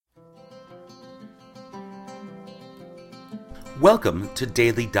Welcome to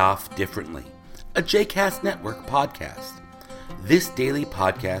Daily Daf Differently, a JCast Network podcast. This daily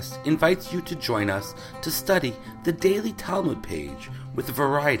podcast invites you to join us to study the daily Talmud page with a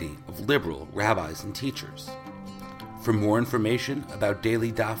variety of liberal rabbis and teachers. For more information about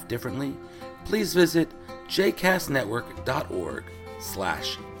Daily Daf Differently, please visit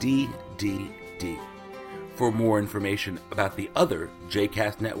jcastnetwork.org/DDD. For more information about the other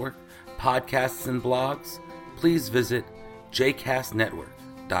JCast Network podcasts and blogs, please visit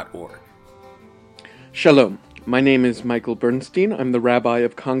jcastnetwork.org. Shalom. My name is Michael Bernstein. I'm the rabbi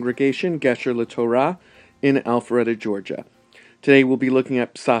of Congregation Gesher LaTorah in Alpharetta, Georgia. Today we'll be looking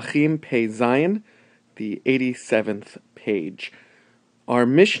at Psachim Pei Zayin, the 87th page. Our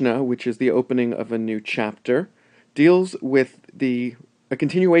Mishnah, which is the opening of a new chapter, deals with a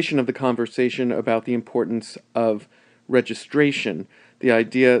continuation of the conversation about the importance of registration, the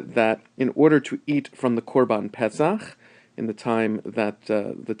idea that in order to eat from the Korban Pesach, in the time that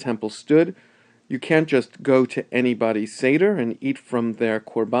the temple stood, you can't just go to anybody's Seder and eat from their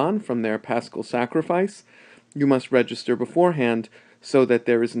Korban, from their Paschal sacrifice. You must register beforehand so that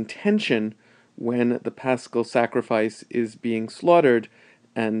there is intention when the Paschal sacrifice is being slaughtered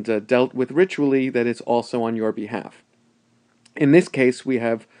and dealt with ritually that is also on your behalf. In this case, we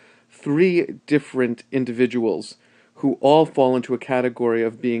have three different individuals who all fall into a category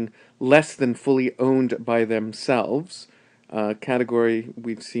of being less than fully owned by themselves, a category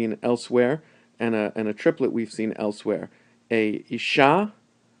we've seen elsewhere, and a triplet we've seen elsewhere: a Isha,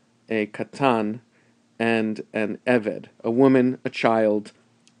 a Katan, and an Eved, a woman, a child,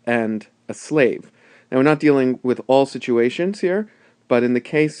 and a slave. Now, we're not dealing with all situations here, but in the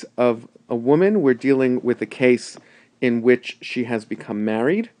case of a woman, we're dealing with a case in which she has become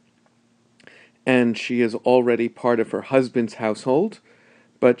married, and she is already part of her husband's household,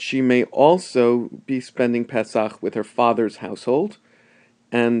 but she may also be spending Pesach with her father's household,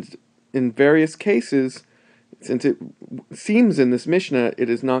 and in various cases, since it seems in this Mishnah,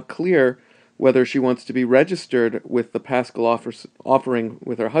 it is not clear whether she wants to be registered with the Paschal offering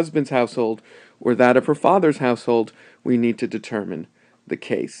with her husband's household or that of her father's household. We need to determine the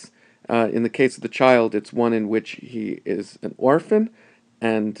case. In the case of the child, it's one in which he is an orphan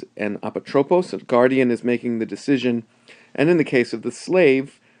and an apotropos, a guardian, is making the decision. And in the case of the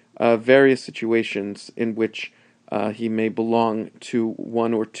slave, various situations in which he may belong to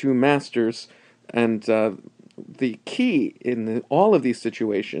one or two masters, and the key in all of these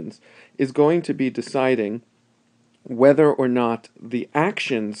situations is going to be deciding whether or not the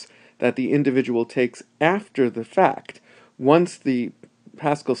actions that the individual takes after the fact, once the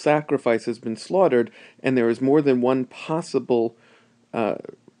Paschal sacrifice has been slaughtered, and there is more than one possible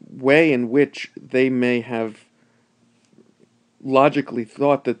way in which they may have logically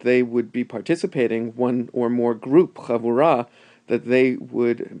thought that they would be participating, one or more group, chavurah, that they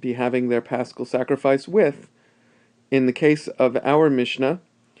would be having their Paschal sacrifice with. In the case of our Mishnah,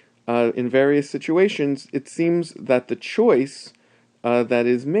 in various situations, it seems that the choice that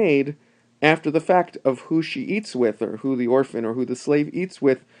is made after the fact of who she eats with, or who the orphan or who the slave eats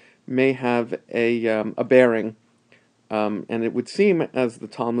with, may have a bearing. And it would seem, as the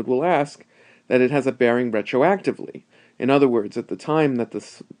Talmud will ask, that it has a bearing retroactively. In other words, at the time that the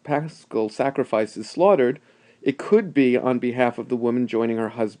Paschal sacrifice is slaughtered, it could be on behalf of the woman joining her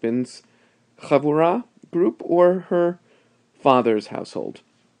husband's chavurah group or her father's household.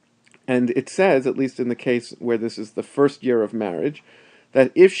 And it says, at least in the case where this is the first year of marriage,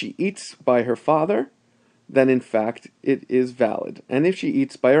 that if she eats by her father, then in fact it is valid. And if she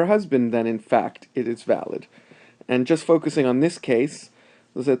eats by her husband, then in fact it is valid. And just focusing on this case,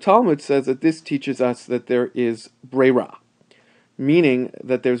 the Talmud says that this teaches us that there is breira, meaning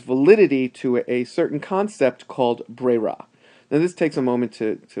that there's validity to a certain concept called breira. Now this takes a moment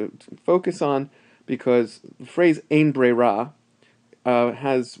to focus on, because the phrase ein breira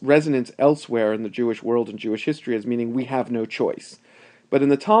has resonance elsewhere in the Jewish world and Jewish history as meaning we have no choice. But in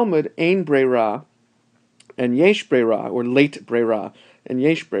the Talmud, ein breira and yesh breira, or late breira and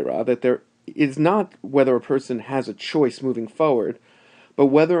yesh breira, that there is not whether a person has a choice moving forward, but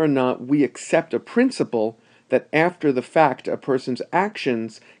whether or not we accept a principle that after the fact a person's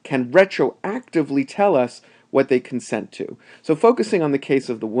actions can retroactively tell us what they consent to. So focusing on the case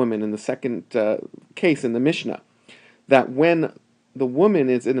of the woman in the second case in the Mishnah, that when the woman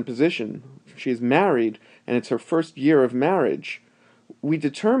is in a position, she is married, and it's her first year of marriage, we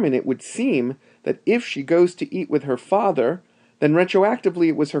determine, it would seem, that if she goes to eat with her father, then retroactively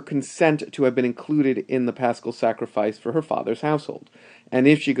it was her consent to have been included in the Paschal sacrifice for her father's household. And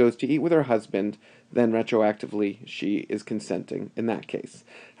if she goes to eat with her husband, then retroactively she is consenting in that case.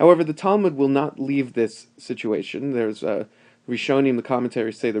 However, the Talmud will not leave this situation. There's Rishonim, the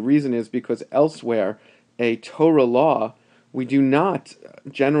commentaries say the reason is because elsewhere, a Torah law, we do not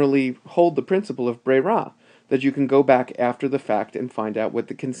generally hold the principle of Breira, that you can go back after the fact and find out what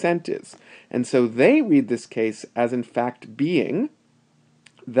the consent is. And so they read this case as in fact being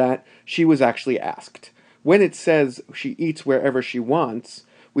that she was actually asked. When it says she eats wherever she wants,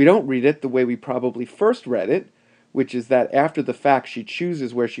 we don't read it the way we probably first read it, which is that after the fact she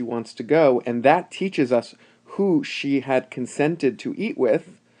chooses where she wants to go, and that teaches us who she had consented to eat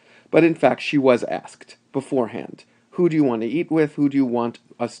with, but in fact she was asked beforehand. Who do you want to eat with? Who do you want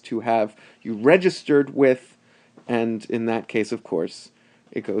us to have you registered with? And in that case, of course,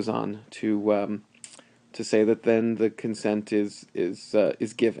 it goes on to say that then the consent is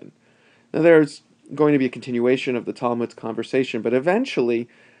given. Now there's going to be a continuation of the Talmud's conversation, but eventually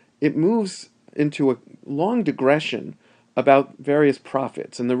it moves into a long digression about various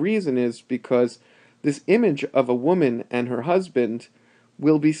prophets. And the reason is because this image of a woman and her husband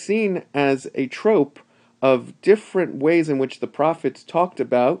will be seen as a trope of different ways in which the prophets talked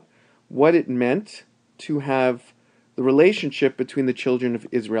about what it meant to have the relationship between the children of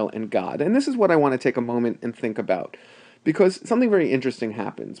Israel and God. And this is what I want to take a moment and think about, because something very interesting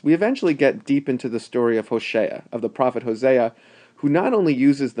happens. We eventually get deep into the story of Hosea, of the prophet Hosea, who not only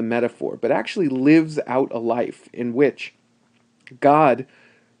uses the metaphor, but actually lives out a life in which God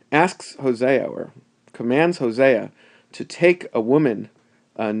asks Hosea, or commands Hosea, to take a woman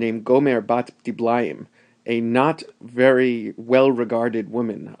named Gomer bat Diblaim, a not very well-regarded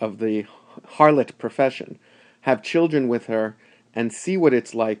woman of the harlot profession, have children with her, and see what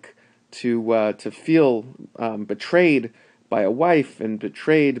it's like to feel betrayed by a wife and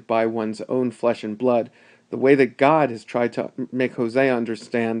betrayed by one's own flesh and blood. The way that God has tried to make Hosea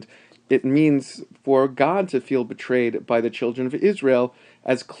understand, it means for God to feel betrayed by the children of Israel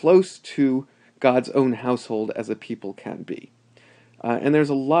as close to God's own household as a people can be. And there's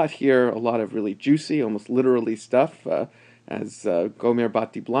a lot here, a lot of really juicy, almost literally stuff, as Gomer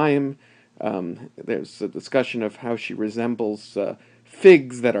bat Diblaim. There's a discussion of how she resembles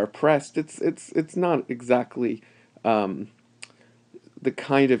figs that are pressed. It's not exactly the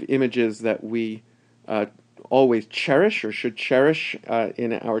kind of images that we always cherish or should cherish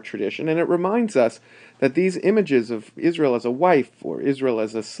in our tradition. And it reminds us that these images of Israel as a wife, or Israel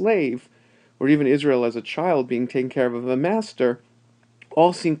as a slave, or even Israel as a child being taken care of a master,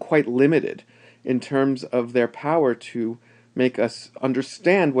 all seem quite limited in terms of their power to make us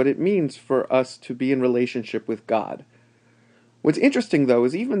understand what it means for us to be in relationship with God. What's interesting, though,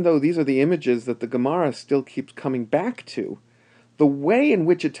 is even though these are the images that the Gemara still keeps coming back to, the way in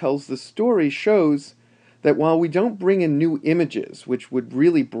which it tells the story shows that while we don't bring in new images, which would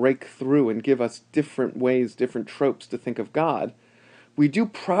really break through and give us different ways, different tropes to think of God, we do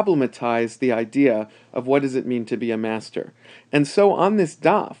problematize the idea of what does it mean to be a master. And so on this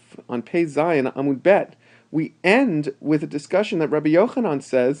daf, on Pei Zayin Amud Bet, we end with a discussion that Rabbi Yochanan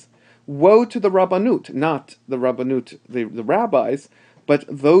says, woe to the Rabbanut, not the Rabbanut, the rabbis, but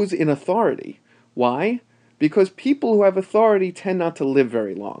those in authority. Why? Because people who have authority tend not to live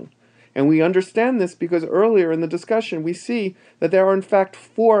very long. And we understand this because earlier in the discussion we see that there are in fact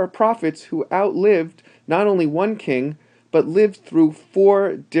 4 prophets who outlived not only one king, but lived through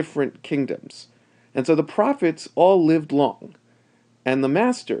 4 different kingdoms. And so the prophets all lived long. And the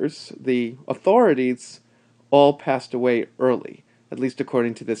masters, the authorities, all passed away early, at least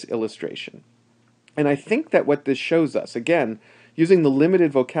according to this illustration. And I think that what this shows us, again, using the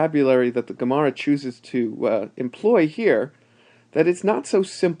limited vocabulary that the Gemara chooses to employ here, that it's not so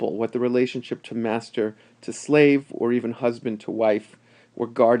simple what the relationship to master to slave, or even husband to wife, or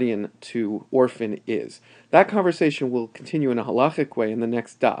guardian to orphan is. That conversation will continue in a halachic way in the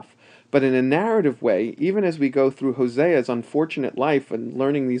next daf. But in a narrative way, even as we go through Hosea's unfortunate life and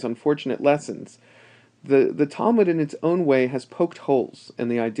learning these unfortunate lessons, the Talmud in its own way has poked holes in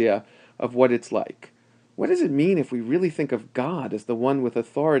the idea of what it's like. What does it mean if we really think of God as the one with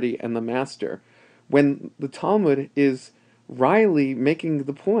authority and the master, when the Talmud is wryly making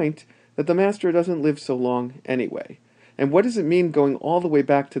the point that the master doesn't live so long anyway? And what does it mean going all the way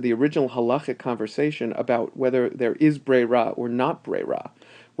back to the original halachic conversation about whether there is breira or not breira,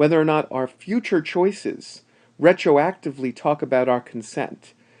 whether or not our future choices retroactively talk about our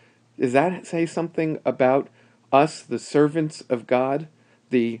consent? Does that say something about us, the servants of God,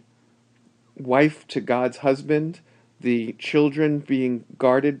 the wife to God's husband, the children being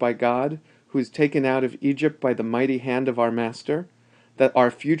guarded by God, who is taken out of Egypt by the mighty hand of our master, that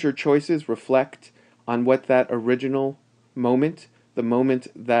our future choices reflect on what that original moment, the moment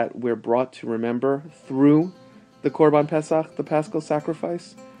that we're brought to remember through the Korban Pesach, the Paschal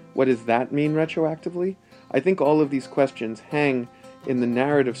sacrifice? What does that mean retroactively? I think all of these questions hang in the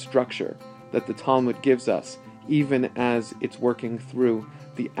narrative structure that the Talmud gives us, even as it's working through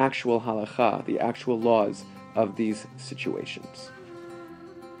the actual halakha, the actual laws of these situations.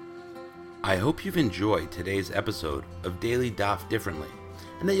 I hope you've enjoyed today's episode of Daily Daf Differently,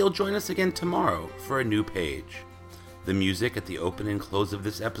 and that you'll join us again tomorrow for a new page. The music at the open and close of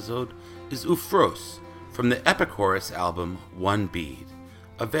this episode is Ufros from the Epichorus album One Bead,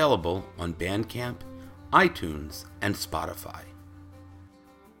 available on Bandcamp, iTunes, and Spotify.